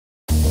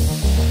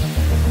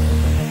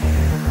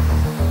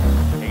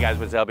guys,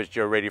 what's up? It's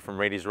Joe Raiti from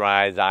Raiti's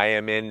Rides. I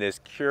am in this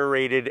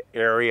curated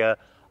area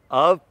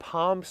of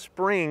Palm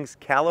Springs,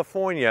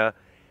 California,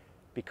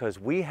 because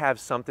we have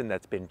something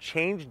that's been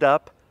changed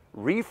up,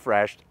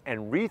 refreshed,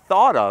 and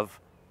rethought of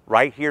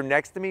right here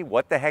next to me.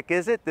 What the heck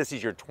is it? This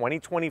is your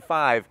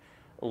 2025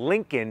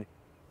 Lincoln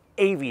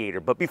Aviator.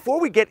 But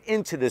before we get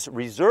into this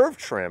reserve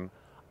trim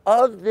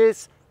of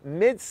this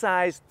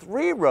mid-size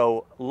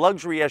 3-row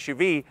luxury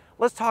SUV,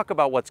 let's talk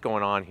about what's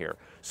going on here.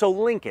 So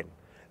Lincoln,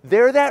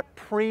 they're that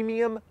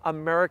premium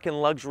American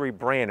luxury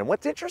brand. And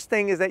what's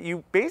interesting is that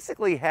you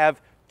basically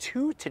have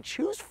two to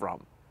choose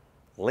from: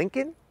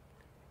 Lincoln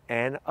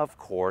and, of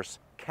course,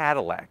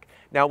 Cadillac.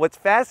 Now, what's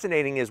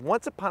fascinating is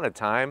once upon a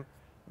time,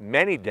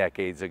 many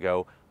decades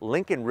ago,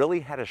 Lincoln really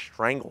had a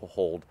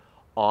stranglehold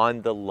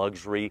on the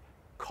luxury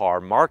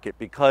car market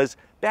because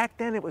back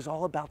then it was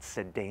all about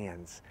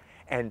sedans.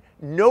 And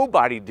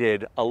nobody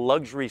did a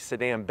luxury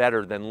sedan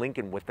better than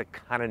Lincoln with the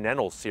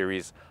Continental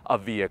series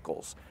of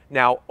vehicles.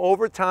 Now,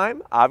 over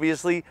time,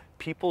 obviously,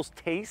 people's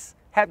tastes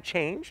have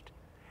changed,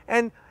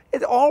 and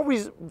it all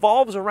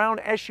revolves around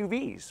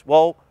SUVs.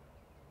 Well,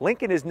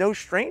 Lincoln is no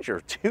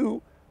stranger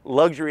to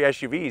luxury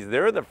SUVs.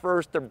 They're the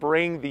first to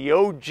bring the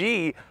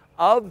OG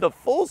of the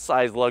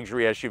full-size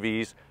luxury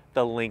SUVs,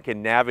 the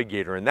Lincoln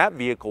Navigator, and that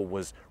vehicle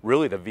was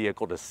really the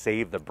vehicle to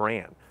save the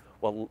brand.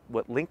 Well,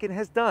 what Lincoln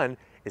has done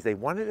is they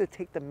wanted to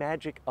take the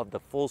magic of the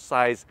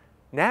full-size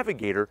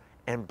Navigator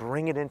and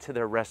bring it into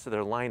the rest of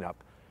their lineup.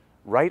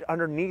 Right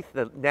underneath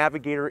the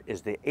Navigator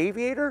is the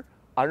Aviator,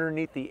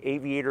 underneath the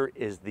Aviator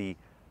is the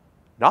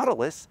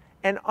Nautilus,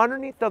 and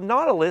underneath the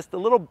Nautilus, the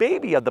little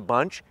baby of the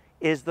bunch,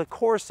 is the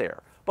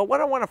Corsair. But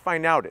what I want to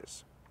find out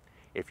is,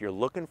 if you're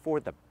looking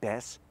for the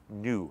best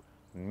new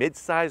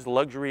mid-size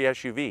luxury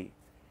SUV,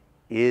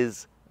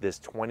 is this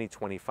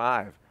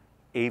 2025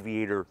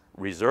 Aviator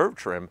Reserve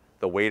Trim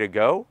the way to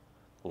go?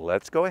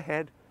 Let's go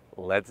ahead,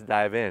 let's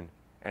dive in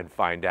and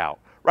find out.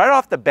 Right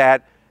off the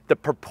bat, the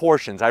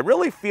proportions. I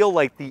really feel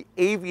like the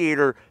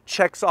Aviator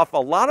checks off a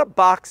lot of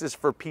boxes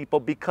for people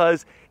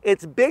because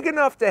it's big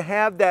enough to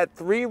have that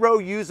 3-row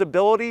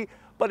usability,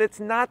 but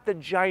it's not the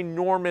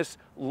ginormous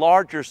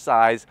larger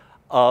size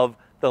of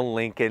the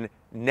Lincoln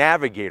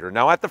Navigator.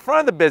 Now at the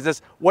front of the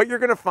business, what you're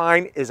gonna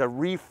find is a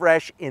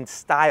refresh in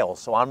style.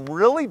 So I'm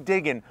really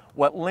digging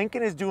what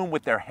Lincoln is doing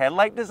with their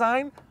headlight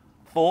design.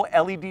 Full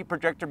LED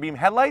projector beam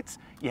headlights.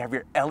 You have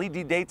your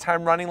LED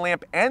daytime running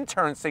lamp and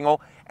turn signal.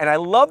 And I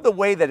love the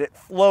way that it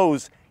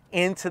flows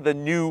into the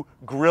new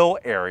grille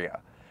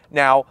area.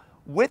 Now,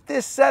 with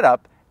this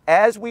setup,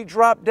 as we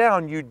drop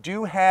down, you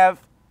do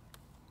have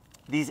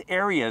these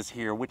areas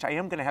here, which I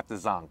am gonna have to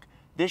zonk.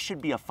 This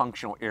should be a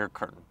functional air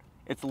curtain.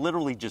 It's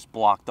literally just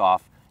blocked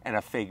off and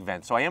a fake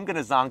vent. So I am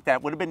gonna zonk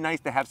that. Would have been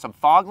nice to have some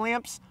fog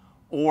lamps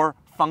or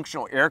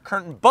functional air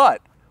curtain,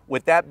 but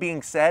with that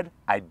being said,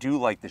 I do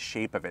like the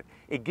shape of it.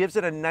 It gives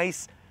it a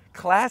nice,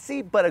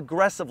 classy but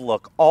aggressive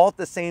look all at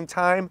the same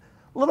time.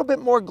 A little bit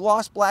more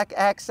gloss black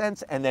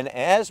accents, and then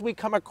as we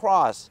come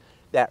across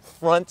that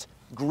front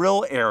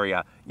grille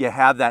area, you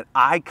have that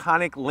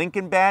iconic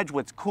Lincoln badge.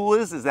 What's cool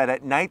is that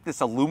at night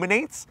this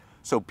illuminates,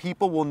 so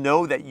people will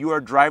know that you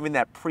are driving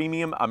that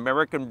premium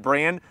American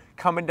brand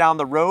coming down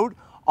the road.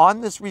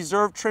 On this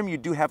reserve trim, you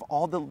do have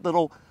all the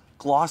little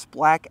gloss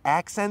black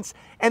accents,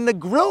 and the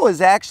grille is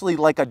actually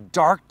like a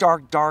dark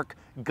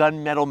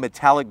gunmetal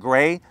metallic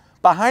gray.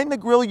 Behind the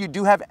grille, you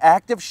do have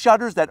active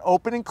shutters that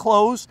open and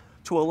close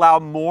to allow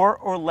more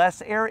or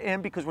less air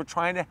in because we're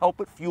trying to help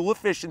with fuel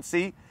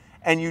efficiency.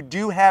 And you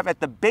do have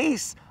at the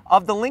base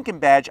of the Lincoln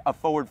badge a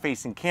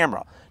forward-facing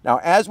camera. Now,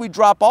 as we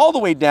drop all the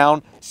way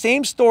down,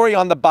 same story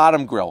on the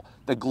bottom grille.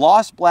 The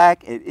gloss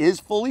black, it is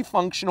fully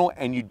functional,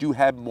 and you do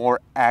have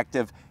more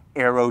active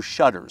aero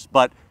shutters.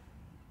 But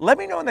let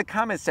me know in the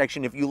comment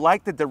section if you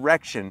like the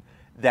direction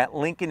that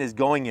Lincoln is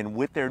going in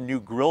with their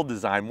new grille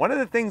design. One of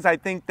the things I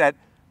think that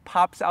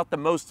pops out the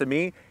most to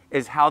me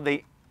is how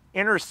they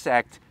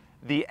intersect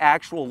the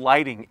actual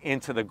lighting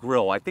into the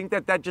grille. I think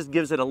that that just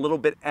gives it a little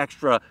bit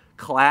extra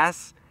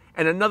class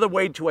and another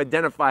way to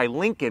identify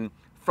Lincoln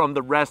from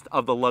the rest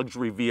of the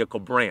luxury vehicle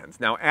brands.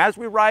 Now, as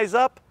we rise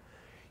up,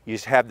 you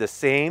have the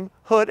same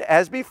hood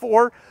as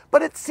before,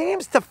 but it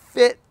seems to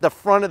fit the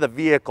front of the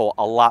vehicle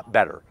a lot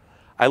better.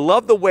 I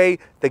love the way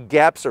the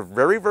gaps are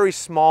very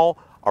small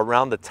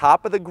around the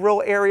top of the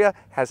grille area,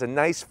 has a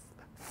nice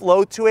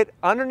flow to it.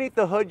 Underneath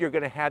the hood, you're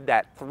gonna have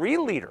that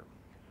 3-liter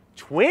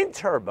twin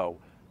turbo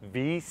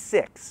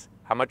V6.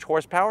 How much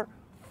horsepower?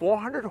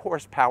 400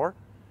 horsepower,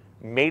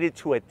 made it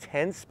to a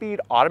 10-speed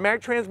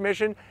automatic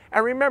transmission.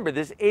 And remember,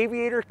 this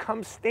Aviator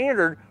comes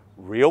standard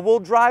rear-wheel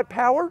drive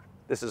powered.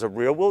 This is a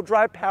rear-wheel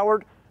drive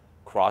powered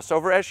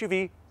crossover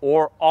SUV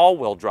or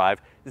all-wheel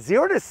drive.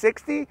 0 to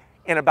 60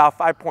 in about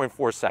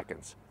 5.4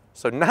 seconds.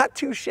 So not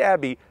too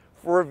shabby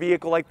for a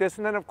vehicle like this.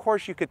 And then of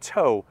course you could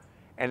tow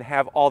and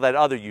have all that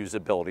other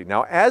usability.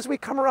 Now, as we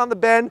come around the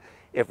bend,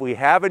 if we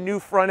have a new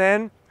front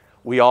end,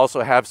 we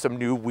also have some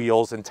new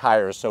wheels and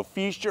tires. So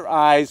feast your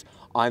eyes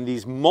on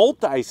these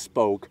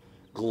multi-spoke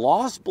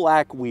gloss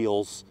black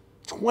wheels,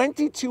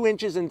 22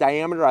 inches in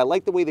diameter. I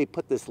like the way they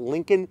put this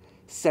Lincoln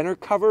center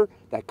cover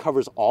that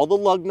covers all the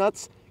lug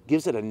nuts,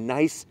 gives it a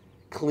nice,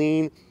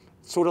 clean,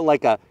 sort of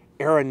like a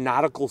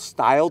aeronautical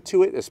style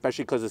to it,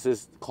 especially because this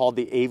is called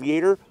the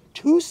Aviator.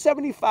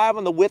 275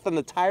 on the width on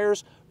the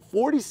tires,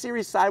 40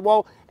 series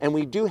sidewall, and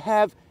we do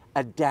have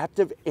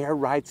adaptive air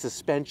ride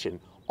suspension.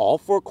 All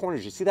four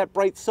corners. You see that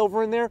bright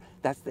silver in there?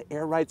 That's the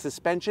air ride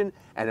suspension.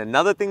 And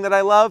another thing that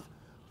I love,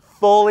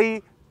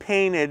 fully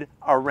painted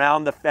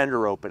around the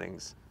fender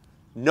openings.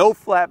 No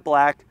flat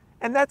black,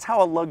 and that's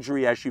how a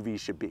luxury SUV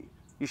should be.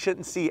 You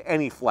shouldn't see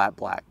any flat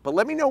black. But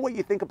let me know what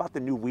you think about the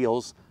new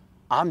wheels.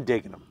 I'm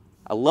digging them.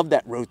 I love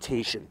that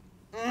rotation.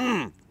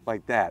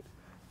 Like that.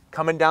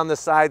 Coming down the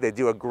side, they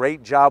do a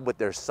great job with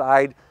their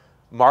side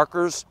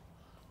markers.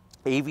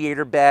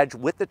 Aviator badge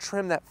with the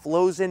trim that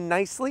flows in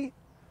nicely.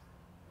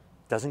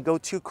 Doesn't go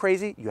too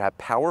crazy. You have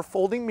power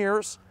folding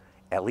mirrors,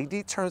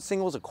 LED turn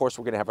signals. Of course,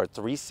 we're gonna have our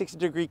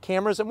 360-degree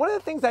cameras. And one of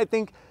the things I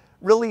think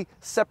really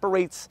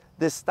separates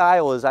this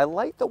style is I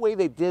like the way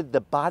they did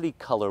the body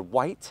color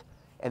white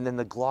and then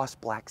the gloss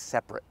black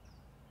separate.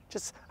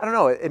 Just, I don't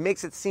know, it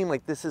makes it seem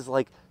like this is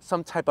like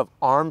some type of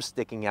arm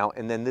sticking out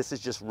and then this is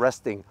just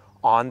resting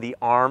on the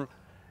arm.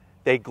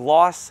 They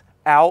gloss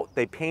out,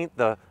 they paint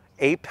the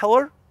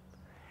A-pillar,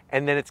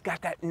 and then it's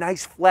got that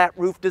nice flat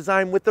roof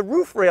design with the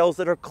roof rails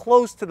that are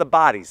close to the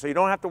body, so you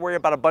don't have to worry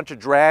about a bunch of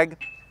drag.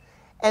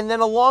 And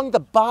then along the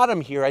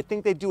bottom here, I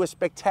think they do a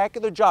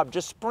spectacular job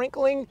just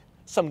sprinkling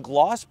some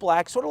gloss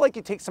black, sort of like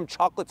you take some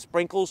chocolate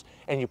sprinkles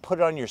and you put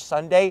it on your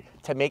sundae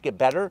to make it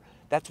better.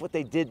 That's what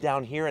they did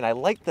down here, and I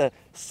like the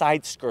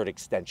side skirt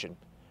extension.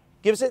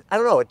 Gives it, I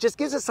don't know, it just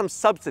gives it some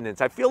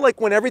substance. I feel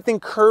like when everything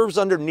curves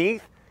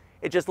underneath,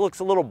 it just looks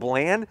a little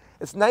bland.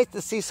 It's nice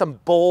to see some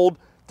bold,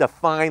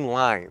 defined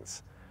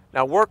lines.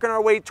 Now, working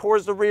our way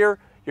towards the rear,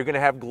 you're gonna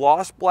have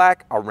gloss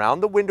black around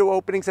the window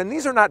openings, and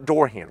these are not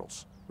door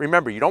handles.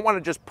 Remember, you don't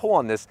wanna just pull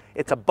on this.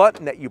 It's a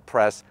button that you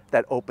press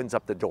that opens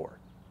up the door.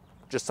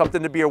 Just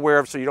something to be aware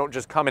of so you don't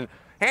just come and,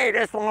 hey,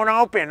 this won't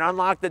open,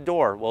 unlock the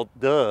door. Well,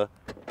 duh,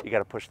 you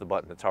gotta push the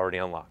button, it's already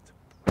unlocked.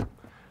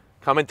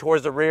 Coming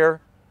towards the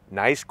rear,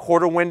 nice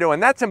quarter window,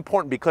 and that's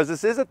important because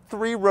this is a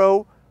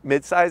 3-row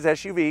midsize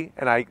SUV,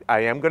 and I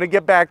am gonna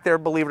get back there,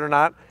 believe it or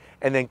not.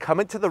 And then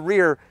coming to the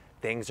rear,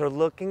 things are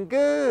looking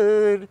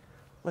good.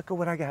 Look at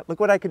what I got. Look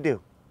what I could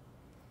do.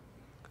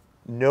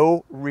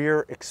 No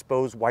rear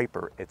exposed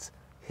wiper. It's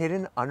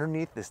hidden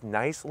underneath this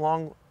nice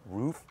long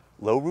roof,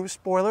 low roof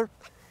spoiler.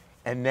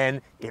 And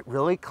then it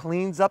really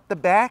cleans up the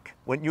back.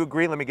 Wouldn't you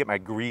agree? Let me get my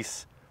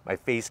grease, my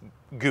face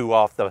goo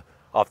off the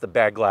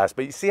bag glass.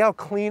 But you see how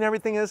clean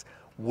everything is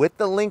with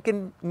the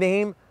Lincoln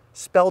name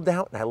spelled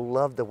out? And I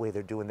love the way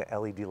they're doing the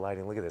LED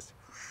lighting. Look at this.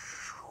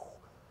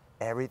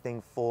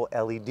 Everything full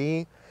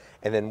LED.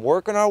 And then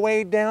working our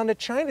way down to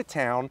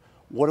Chinatown,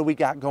 what do we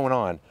got going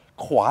on?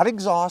 Quad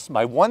exhaust.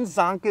 My one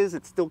zonk is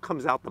it still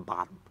comes out the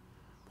bottom.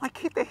 Why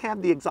can't they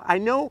have the exhaust? I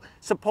know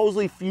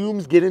supposedly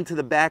fumes get into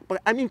the back,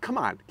 but I mean, come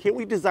on. Can't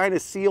we design a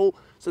seal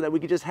so that we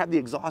could just have the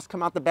exhaust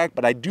come out the back?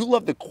 But I do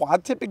love the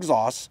quad tip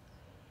exhaust.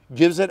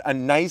 Gives it a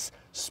nice,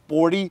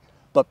 sporty,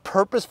 but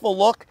purposeful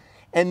look.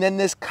 And then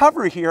this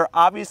cover here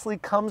obviously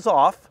comes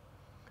off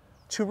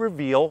to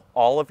reveal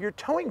all of your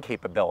towing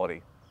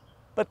capability.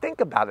 But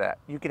think about that.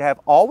 You could have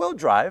all-wheel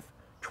drive,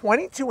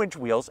 22-inch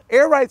wheels,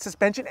 air ride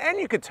suspension, and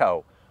you could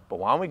tow. But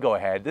why don't we go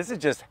ahead? This is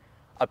just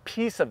a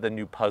piece of the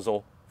new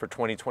puzzle for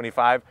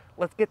 2025.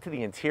 Let's get to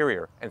the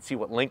interior and see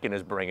what Lincoln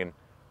is bringing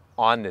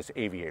on this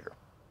Aviator.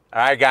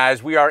 All right,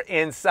 guys, we are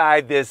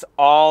inside this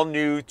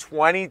all-new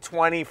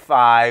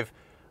 2025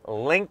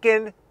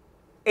 Lincoln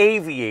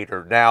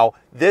Aviator. Now,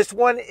 this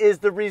one is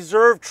the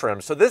reserve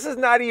trim. So this is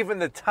not even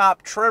the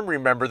top trim,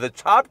 remember. The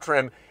top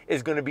trim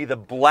is going to be the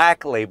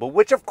black label,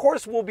 which of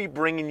course we'll be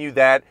bringing you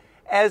that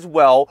as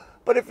well.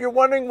 But if you're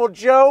wondering, well,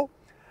 Joe,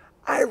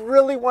 I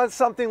really want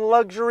something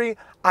luxury.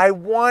 I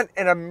want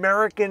an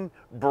American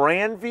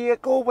brand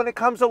vehicle when it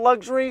comes to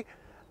luxury.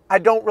 I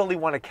don't really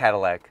want a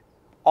Cadillac.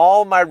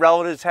 All my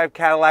relatives have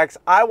Cadillacs.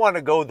 I want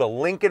to go the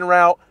Lincoln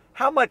route.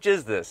 How much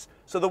is this?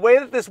 So the way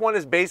that this one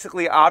is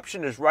basically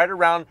optioned is right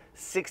around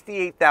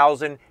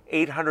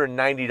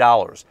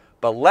 $68,890.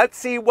 But let's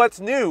see what's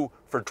new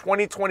for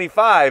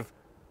 2025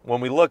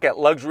 when we look at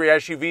luxury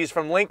SUVs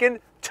from Lincoln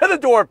to the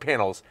door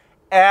panels.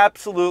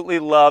 Absolutely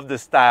love the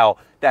style.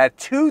 That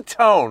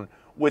two-tone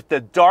with the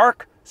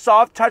dark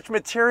soft touch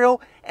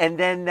material and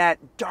then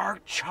that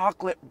dark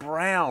chocolate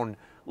brown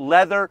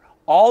leather,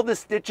 all the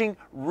stitching,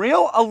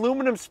 real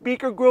aluminum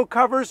speaker grille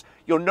covers.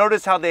 You'll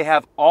notice how they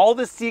have all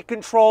the seat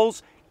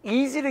controls,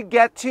 easy to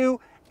get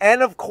to,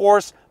 and of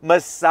course,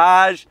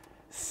 massage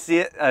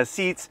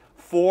seats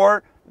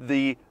for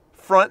the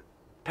front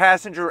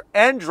passenger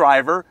and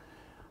driver.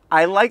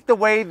 I like the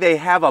way they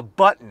have a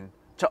button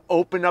to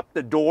open up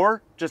the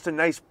door, just a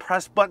nice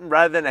press button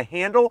rather than a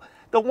handle.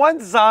 The one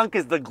zonk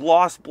is the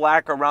gloss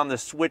black around the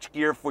switch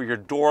gear for your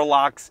door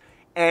locks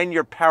and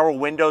your power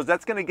windows.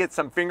 That's gonna get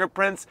some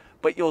fingerprints,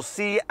 but you'll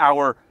see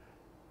our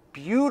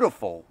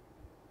beautiful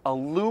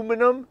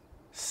aluminum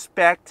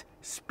spec'd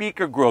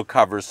speaker grille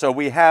covers. So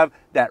we have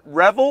that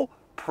Revel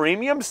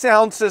premium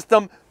sound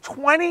system,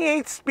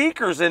 28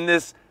 speakers in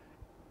this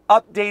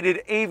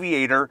updated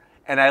Aviator,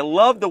 and I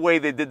love the way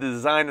they did the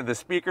design of the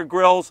speaker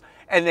grills.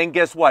 And then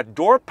guess what?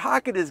 Door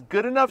pocket is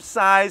good enough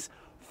size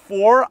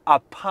for a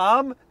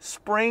Palm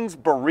Springs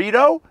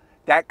burrito.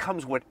 That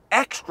comes with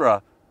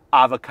extra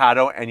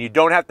avocado, and you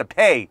don't have to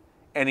pay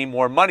any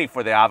more money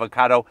for the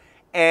avocado,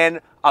 and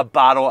a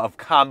bottle of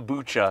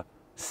kombucha,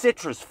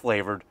 citrus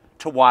flavored,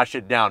 to wash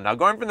it down. Now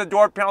going from the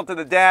door panel to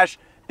the dash,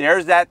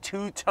 there's that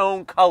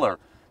two-tone color.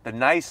 The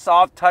nice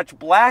soft touch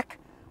black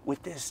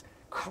with this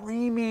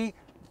creamy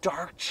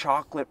dark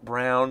chocolate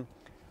brown.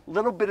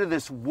 Little bit of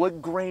this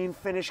wood grain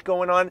finish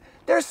going on.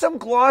 There's some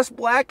gloss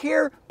black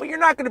here, but you're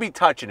not going to be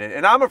touching it.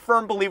 And I'm a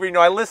firm believer, you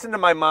know, I listen to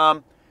my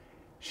mom.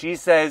 She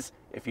says,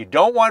 if you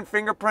don't want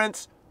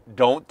fingerprints,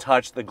 don't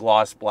touch the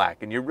gloss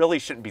black. And you really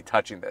shouldn't be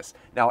touching this.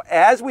 Now,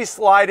 as we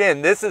slide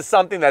in, this is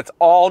something that's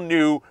all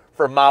new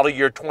for model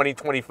year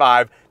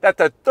 2025. That's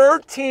a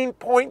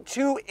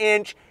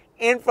 13.2-inch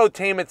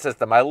infotainment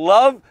system. I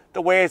love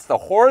the way it's the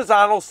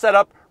horizontal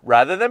setup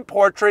rather than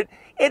portrait.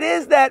 It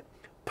is that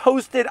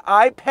posted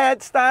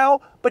iPad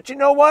style, but you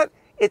know what?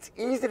 It's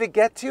easy to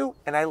get to,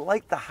 and I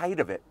like the height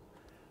of it.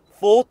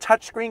 Full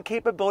touchscreen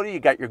capability. You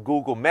got your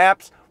Google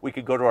Maps. We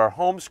could go to our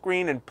home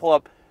screen and pull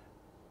up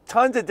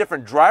tons of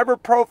different driver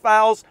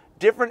profiles,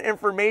 different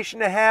information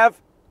to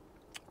have.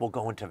 We'll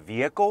go into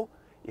vehicle.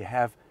 You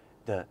have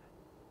the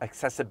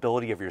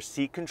accessibility of your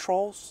seat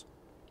controls.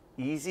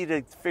 Easy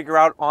to figure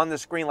out on the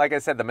screen. Like I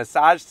said, the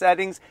massage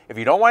settings. If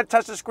you don't want to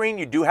touch the screen,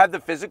 you do have the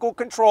physical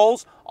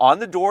controls on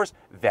the doors.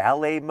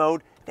 Valet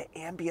mode, the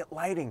ambient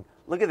lighting.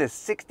 Look at this,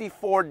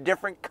 64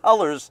 different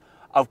colors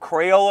of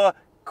Crayola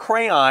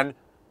crayon,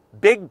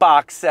 big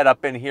box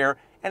setup in here.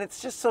 And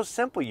it's just so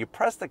simple. You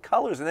press the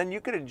colors and then you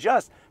can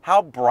adjust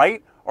how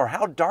bright or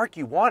how dark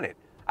you want it.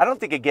 I don't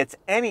think it gets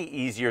any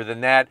easier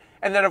than that.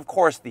 And then of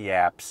course the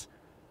apps.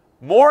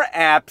 More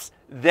apps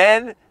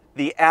than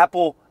the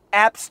Apple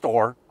App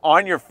Store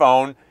on your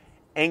phone,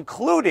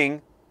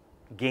 including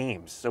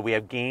games. So we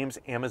have games,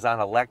 Amazon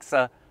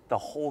Alexa, the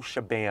whole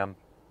shabam.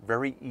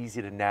 Very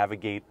easy to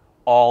navigate,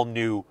 all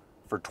new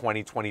for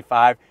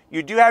 2025.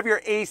 You do have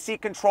your AC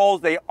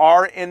controls. They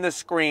are in the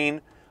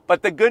screen.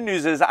 But the good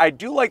news is I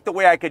do like the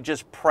way I could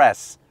just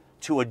press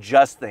to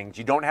adjust things.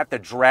 You don't have to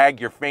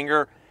drag your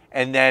finger.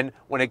 And then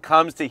when it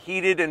comes to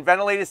heated and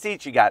ventilated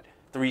seats, you got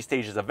 3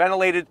 stages of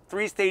ventilated,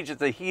 3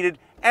 stages of heated,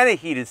 and a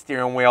heated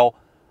steering wheel.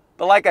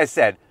 But like I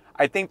said,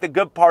 I think the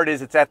good part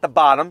is it's at the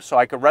bottom, so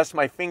I could rest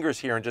my fingers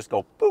here and just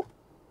go boop,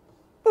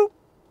 boop.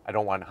 I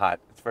don't want hot.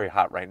 It's very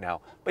hot right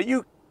now. But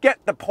you get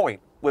the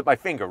point with my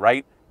finger,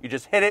 right? You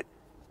just hit it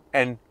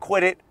and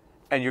quit it,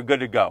 and you're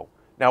good to go.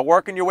 Now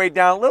working your way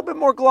down, a little bit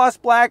more gloss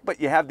black,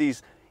 but you have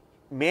these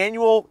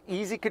manual,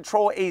 easy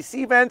control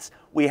AC vents.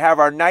 We have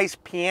our nice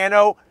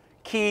piano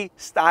key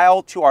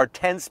style to our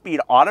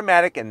 10-speed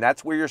automatic, and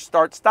that's where your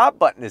start-stop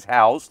button is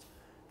housed.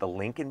 The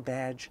Lincoln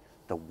badge,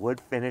 the wood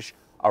finish,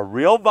 a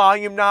real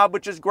volume knob,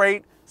 which is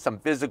great, some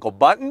physical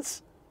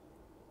buttons,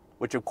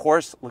 which of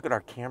course, look at our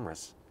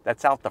cameras.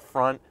 That's out the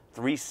front,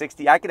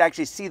 360. I could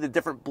actually see the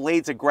different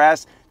blades of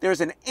grass.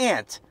 There's an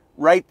ant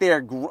right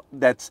there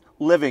that's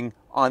living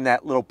on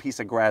that little piece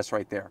of grass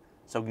right there.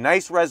 So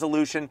nice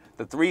resolution,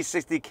 the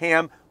 360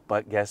 cam,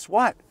 but guess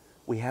what?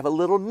 We have a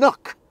little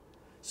nook.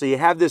 So you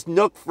have this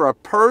nook for a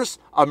purse,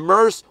 a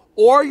merce,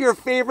 or your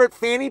favorite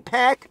fanny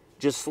pack.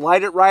 Just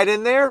slide it right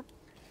in there.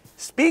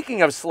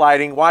 Speaking of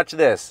sliding, watch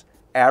this.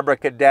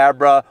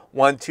 Abracadabra,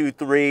 1, 2,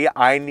 3,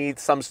 I need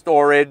some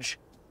storage.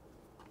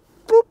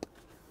 Boop.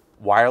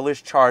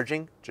 Wireless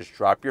charging, just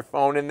drop your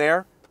phone in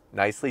there.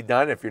 Nicely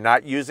done. If you're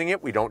not using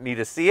it, we don't need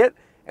to see it.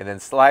 And then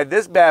slide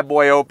this bad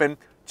boy open.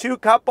 2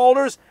 cup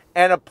holders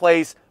and a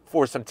place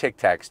for some Tic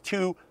Tacs.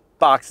 2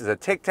 boxes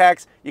of Tic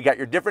Tacs. You got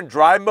your different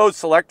drive mode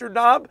selector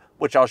knob,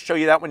 which I'll show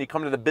you that when you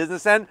come to the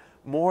business end.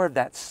 More of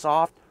that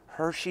soft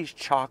Hershey's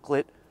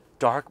chocolate,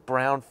 dark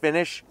brown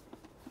finish.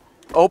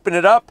 Open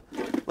it up.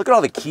 Look at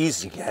all the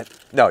keys you get.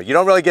 No, you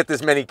don't really get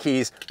this many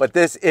keys, but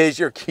this is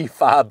your key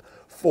fob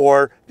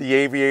for the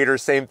Aviator.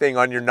 Same thing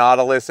on your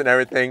Nautilus and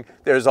everything.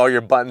 There's all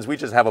your buttons. We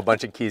just have a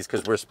bunch of keys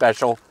because we're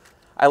special.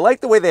 I like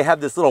the way they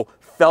have this little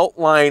felt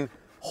line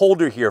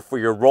holder here for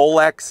your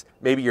Rolex,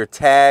 maybe your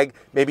tag,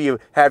 maybe you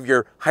have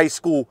your high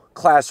school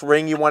class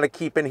ring you want to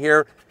keep in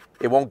here.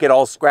 It won't get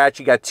all scratched.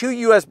 You got 2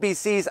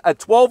 USB-Cs, a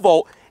 12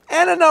 volt,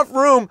 and enough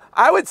room,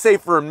 I would say,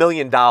 for $1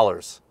 million.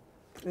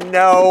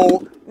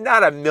 No,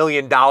 not $1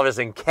 million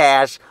in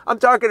cash. I'm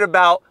talking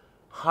about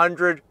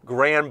 100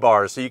 grand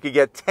bars. So you could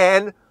get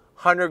 10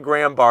 100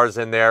 grand bars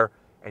in there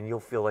and you'll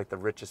feel like the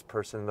richest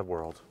person in the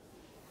world.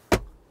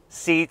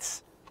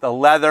 Seats, the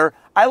leather.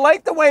 I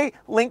like the way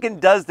Lincoln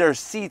does their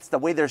seats, the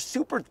way they're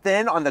super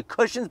thin on the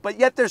cushions, but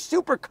yet they're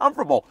super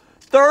comfortable.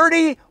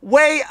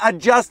 30-way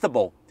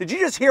adjustable. Did you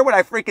just hear what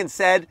I freaking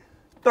said?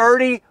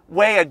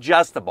 30-way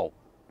adjustable.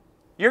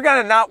 You're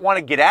gonna not want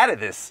to get out of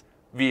this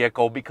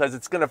vehicle because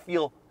it's gonna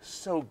feel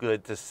so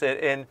good to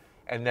sit in.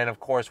 And then of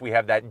course we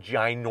have that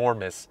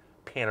ginormous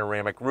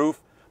panoramic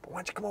roof. But why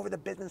don't you come over to the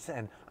business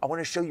end? I want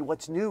to show you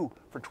what's new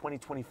for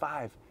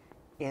 2025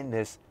 in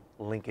this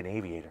Lincoln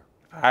Aviator.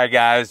 All right,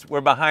 guys,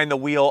 we're behind the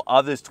wheel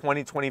of this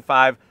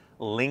 2025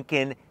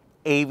 Lincoln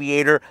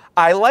Aviator.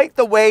 I like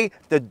the way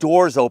the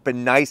doors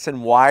open nice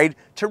and wide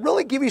to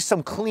really give you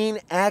some clean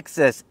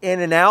access in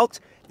and out.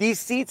 These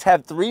seats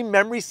have 3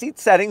 memory seat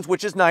settings,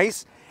 which is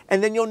nice.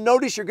 And then you'll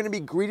notice you're going to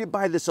be greeted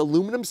by this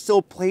aluminum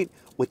sill plate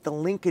with the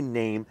Lincoln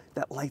name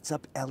that lights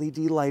up LED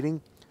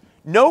lighting.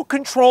 No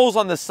controls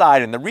on the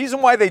side, and the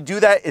reason why they do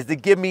that is to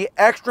give me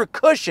extra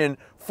cushion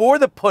for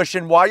the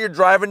pushing while you're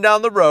driving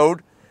down the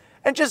road.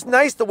 And just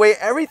nice the way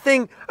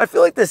everything, I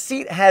feel like the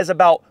seat has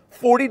about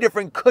 40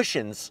 different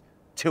cushions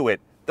to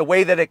it, the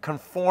way that it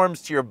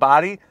conforms to your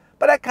body.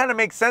 But that kind of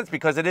makes sense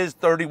because it is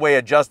 30-way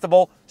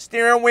adjustable.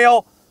 Steering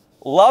wheel,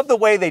 love the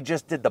way they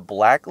just did the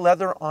black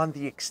leather on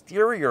the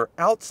exterior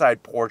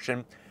outside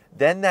portion.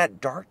 Then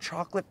that dark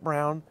chocolate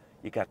brown.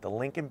 You got the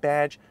Lincoln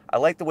badge. I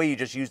like the way you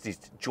just use these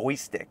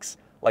joysticks,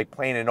 like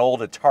playing an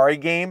old Atari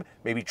game,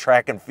 maybe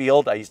track and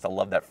field. I used to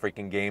love that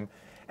freaking game.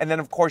 And then,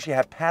 of course, you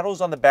have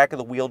paddles on the back of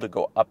the wheel to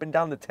go up and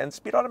down the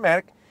 10-speed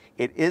automatic.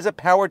 It is a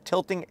power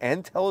tilting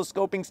and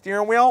telescoping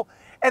steering wheel.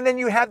 And then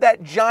you have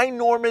that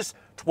ginormous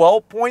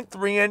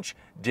 12.3-inch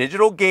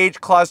digital gauge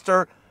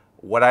cluster.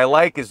 What I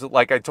like is,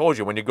 like I told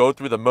you, when you go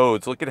through the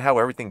modes, look at how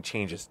everything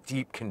changes.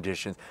 Deep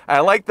conditions. I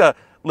like the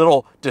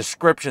little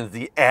descriptions,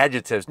 the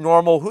adjectives.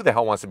 Normal, who the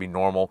hell wants to be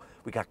normal?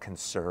 We got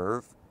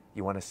conserve,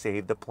 you want to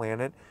save the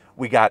planet.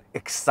 We got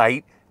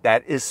excite,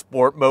 that is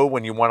sport mode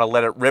when you want to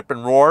let it rip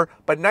and roar.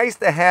 But nice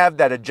to have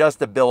that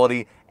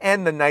adjustability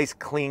and the nice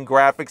clean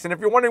graphics. And if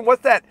you're wondering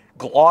what's that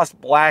gloss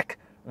black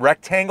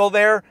rectangle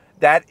there,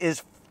 that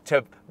is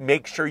to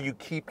make sure you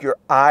keep your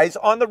eyes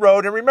on the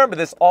road. And remember,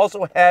 this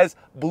also has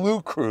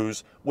Blue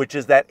Cruise, which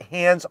is that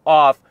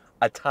hands-off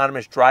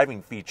autonomous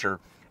driving feature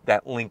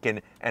that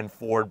Lincoln and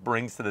Ford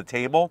brings to the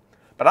table.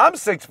 But I'm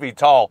 6 feet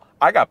tall.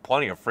 I got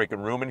plenty of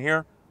freaking room in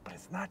here. But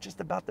it's not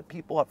just about the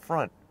people up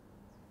front.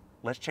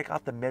 Let's check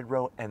out the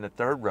mid-row and the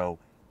third row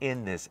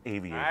in this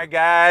Aviator. All right,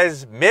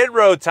 guys,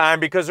 mid-row time,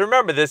 because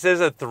remember, this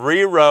is a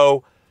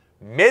 3-row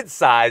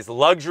mid-size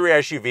luxury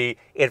SUV.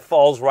 It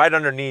falls right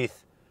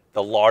underneath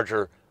the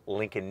larger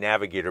Lincoln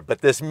Navigator.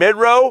 But this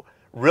mid-row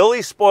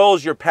really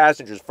spoils your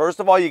passengers. First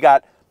of all, you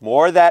got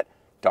more of that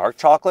dark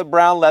chocolate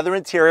brown leather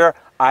interior.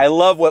 I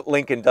love what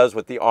Lincoln does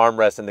with the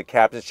armrests and the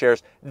captain's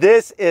chairs.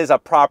 This is a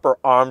proper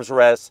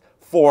armrest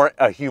for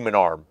a human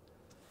arm.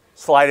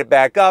 Slide it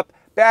back up.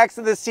 Backs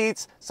of the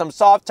seats, some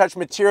soft touch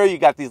material. You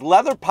got these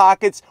leather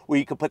pockets where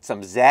you can put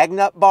some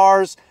Zagnut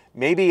bars,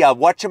 maybe a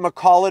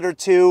whatchamacallit or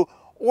two,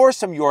 or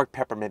some York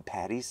peppermint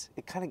patties.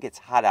 It kind of gets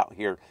hot out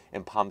here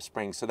in Palm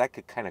Springs, so that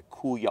could kind of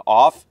cool you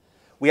off.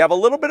 We have a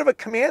little bit of a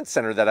command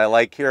center that I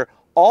like here.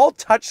 All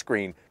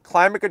touchscreen,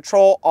 climate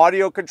control,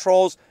 audio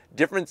controls,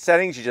 different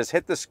settings. You just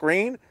hit the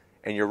screen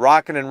and you're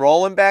rocking and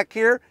rolling back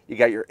here. You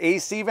got your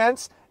AC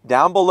vents.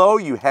 Down below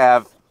you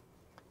have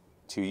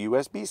 2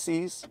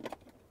 USB-Cs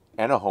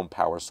and a home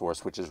power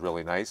source, which is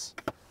really nice.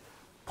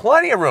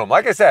 Plenty of room.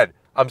 Like I said,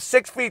 I'm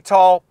 6 feet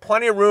tall,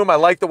 plenty of room. I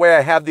like the way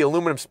I have the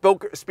aluminum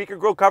speaker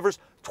grill covers.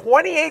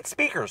 28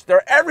 speakers,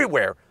 they're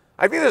everywhere.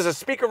 I think there's a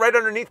speaker right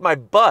underneath my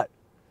butt.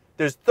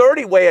 There's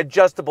 30-way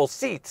adjustable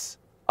seats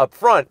up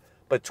front,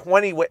 but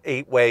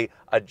 28-way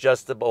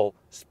adjustable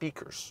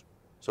speakers.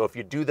 So if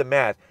you do the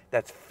math,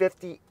 that's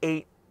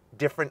 58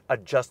 different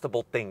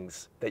adjustable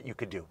things that you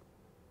could do.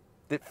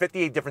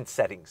 58 different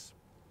settings.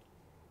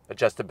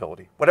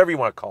 Adjustability, whatever you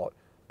want to call it.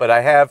 But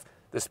I have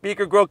the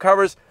speaker grill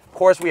covers. Of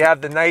course, we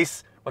have the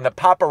nice, when the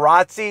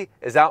paparazzi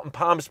is out in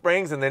Palm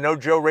Springs and they know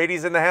Joe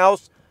Raiti's in the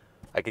house,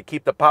 I could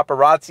keep the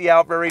paparazzi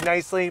out very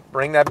nicely,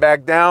 bring that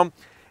back down.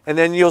 And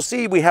then you'll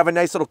see we have a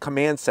nice little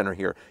command center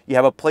here. You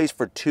have a place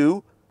for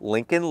 2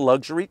 Lincoln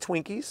luxury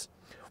Twinkies.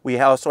 We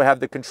also have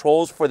the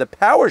controls for the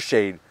power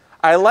shade.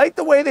 I like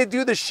the way they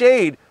do the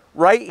shade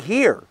right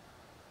here.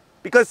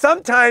 Because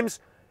sometimes,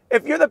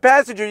 if you're the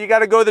passenger, you got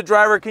to go to the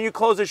driver, can you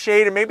close the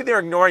shade? And maybe they're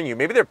ignoring you.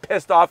 Maybe they're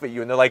pissed off at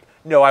you and they're like,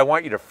 no, I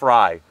want you to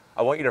fry.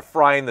 I want you to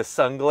fry in the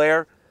sun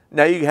glare.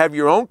 Now you have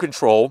your own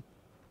control,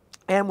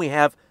 and we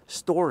have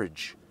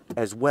storage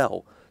as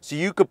well. So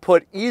you could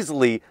put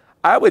easily,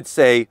 I would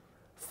say,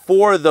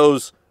 4 of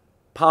those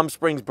Palm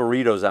Springs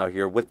burritos out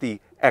here with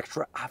the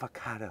extra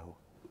avocado.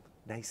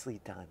 Nicely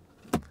done.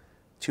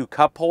 2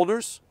 cup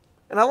holders,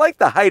 and I like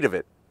the height of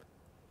it.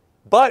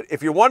 But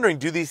if you're wondering,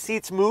 do these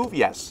seats move?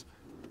 Yes.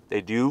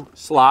 They do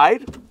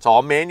slide, it's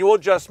all manual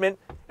adjustment,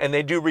 and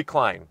they do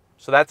recline.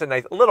 So that's a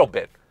nice little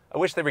bit. I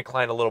wish they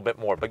reclined a little bit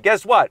more. But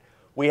guess what?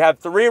 We have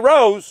 3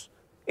 rows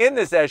in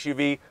this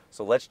SUV,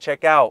 so let's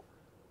check out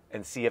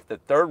and see if the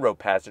third row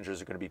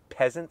passengers are going to be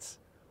peasants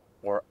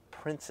or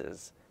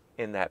princes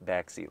in that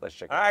back seat. Let's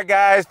check it out. All right,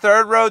 guys,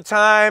 third row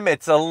time.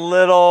 It's a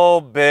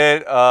little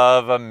bit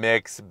of a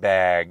mixed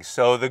bag.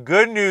 So the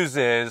good news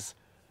is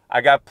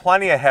I got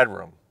plenty of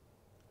headroom.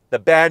 The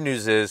bad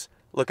news is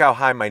look how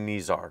high my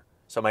knees are.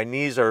 So my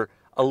knees are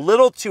a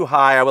little too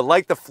high. I would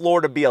like the floor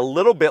to be a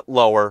little bit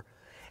lower.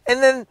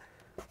 And then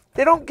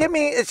they don't give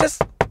me, it's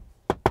just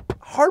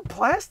hard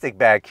plastic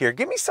back here.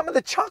 Give me some of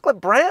the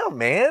chocolate brown,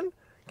 man.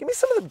 Give me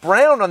some of the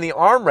brown on the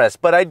armrest,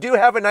 but I do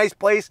have a nice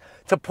place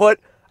to put,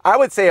 I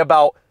would say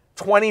about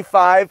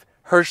 25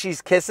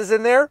 Hershey's Kisses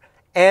in there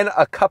and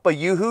a cup of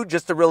Yoo-Hoo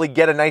just to really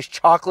get a nice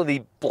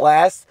chocolatey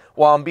blast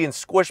while I'm being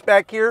squished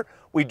back here.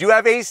 We do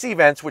have AC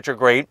vents, which are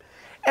great.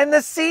 And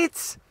the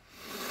seats,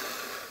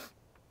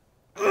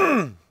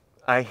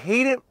 I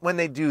hate it when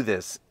they do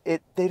this.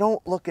 They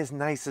don't look as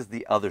nice as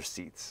the other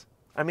seats.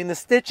 I mean, the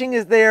stitching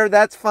is there,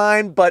 that's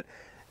fine, but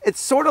it's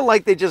sort of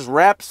like they just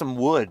wrap some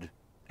wood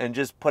and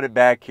just put it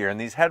back here.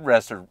 And these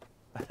headrests are,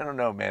 I don't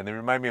know, man, they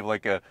remind me of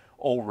like a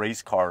old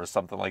race car or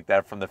something like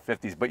that from the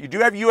 50s. But you do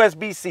have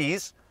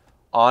USB-Cs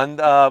on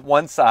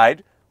one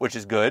side, which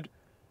is good.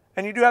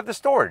 And you do have the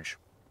storage.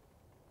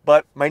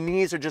 But my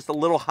knees are just a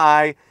little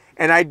high,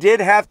 and I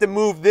did have to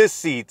move this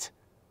seat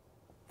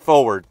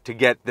forward to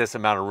get this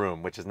amount of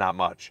room, which is not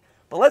much.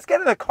 But let's get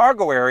in the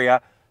cargo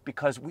area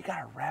because we got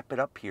to wrap it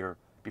up here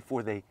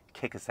before they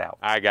kick us out.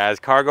 All right, guys,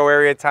 cargo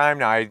area time.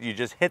 Now, you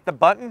just hit the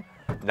button.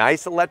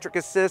 Nice electric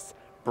assist.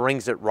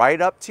 Brings it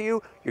right up to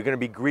you. You're going to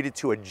be greeted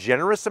to a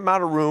generous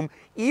amount of room,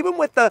 even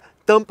with the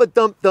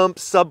dump-a-dump-dump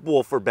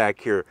subwoofer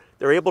back here.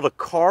 They're able to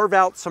carve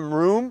out some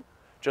room,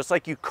 just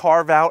like you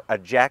carve out a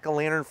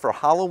jack-o'-lantern for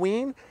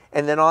Halloween.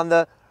 And then on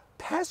the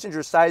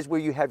passenger side where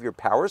you have your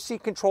power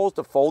seat controls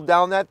to fold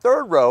down that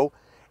third row,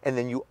 and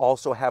then you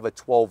also have a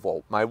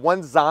 12-volt. My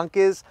one zonk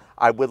is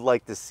I would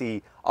like to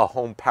see a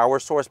home power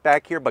source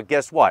back here, but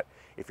guess what?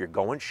 If you're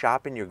going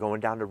shopping, you're going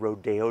down to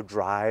Rodeo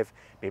Drive,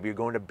 maybe you're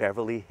going to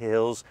Beverly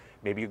Hills,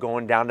 maybe you're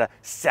going down to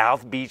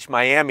South Beach,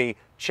 Miami,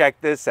 check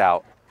this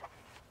out.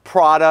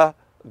 Prada,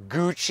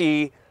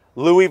 Gucci,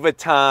 Louis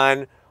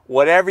Vuitton,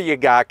 whatever you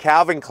got,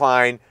 Calvin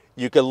Klein,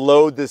 you can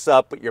load this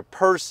up with your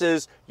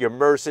purses, your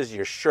merces,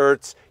 your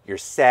shirts, your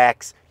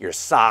sacks, your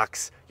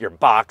socks, your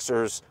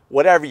boxers,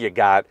 whatever you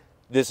got.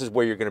 This is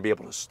where you're going to be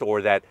able to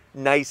store that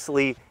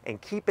nicely and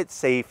keep it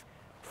safe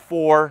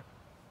for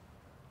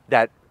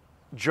that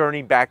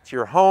journey back to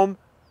your home.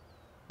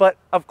 But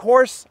of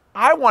course,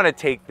 I want to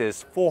take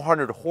this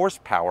 400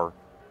 horsepower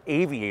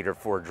Aviator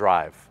for a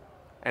drive.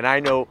 And I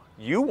know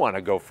you want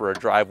to go for a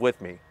drive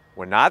with me.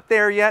 We're not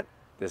there yet.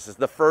 This is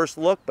the first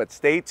look, but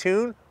stay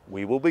tuned.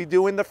 We will be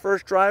doing the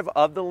first drive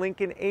of the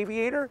Lincoln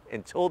Aviator.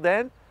 Until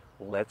then,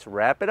 let's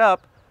wrap it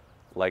up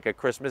like a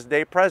Christmas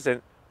Day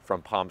present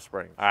from Palm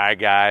Springs. All right,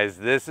 guys,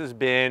 this has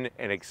been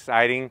an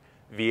exciting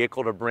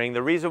vehicle to bring.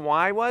 The reason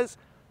why was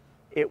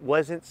it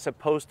wasn't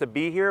supposed to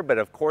be here, but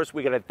of course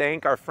we got to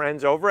thank our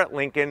friends over at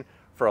Lincoln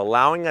for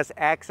allowing us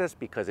access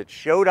because it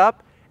showed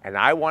up and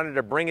I wanted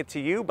to bring it to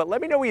you. But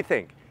let me know what you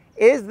think.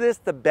 Is this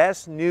the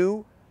best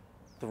new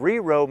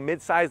 3-row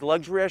mid-size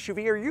luxury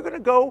SUV, or are you going to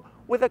go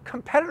with a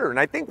competitor? And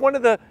I think one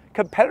of the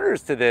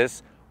competitors to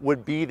this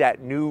would be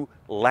that new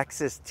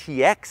Lexus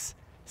TX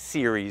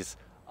series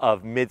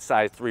of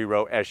mid-size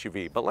 3-row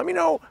SUV. But let me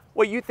know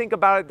what you think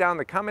about it down in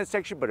the comment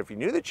section. But if you're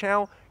new to the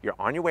channel, you're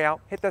on your way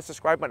out, hit that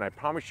subscribe button. I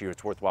promise you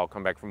it's worthwhile.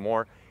 Come back for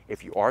more.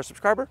 If you are a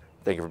subscriber,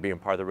 thank you for being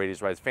part of the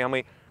Raiti's Rides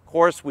family. Of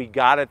course, we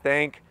got to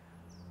thank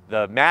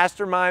the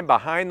mastermind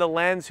behind the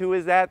lens. Who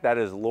is that? That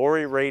is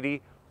Lori Raiti,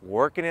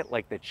 working it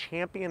like the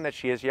champion that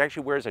she is. She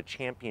actually wears a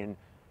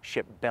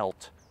championship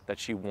belt that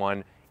she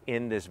won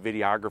in this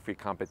videography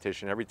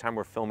competition. Every time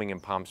we're filming in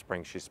Palm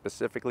Springs, she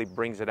specifically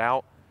brings it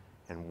out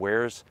and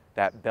wears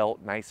that belt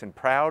nice and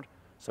proud.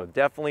 So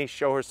definitely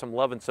show her some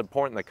love and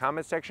support in the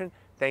comment section.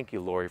 Thank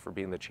you, Lori, for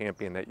being the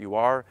champion that you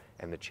are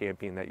and the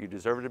champion that you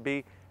deserve to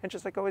be. And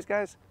just like always,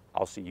 guys,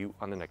 I'll see you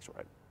on the next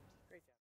ride.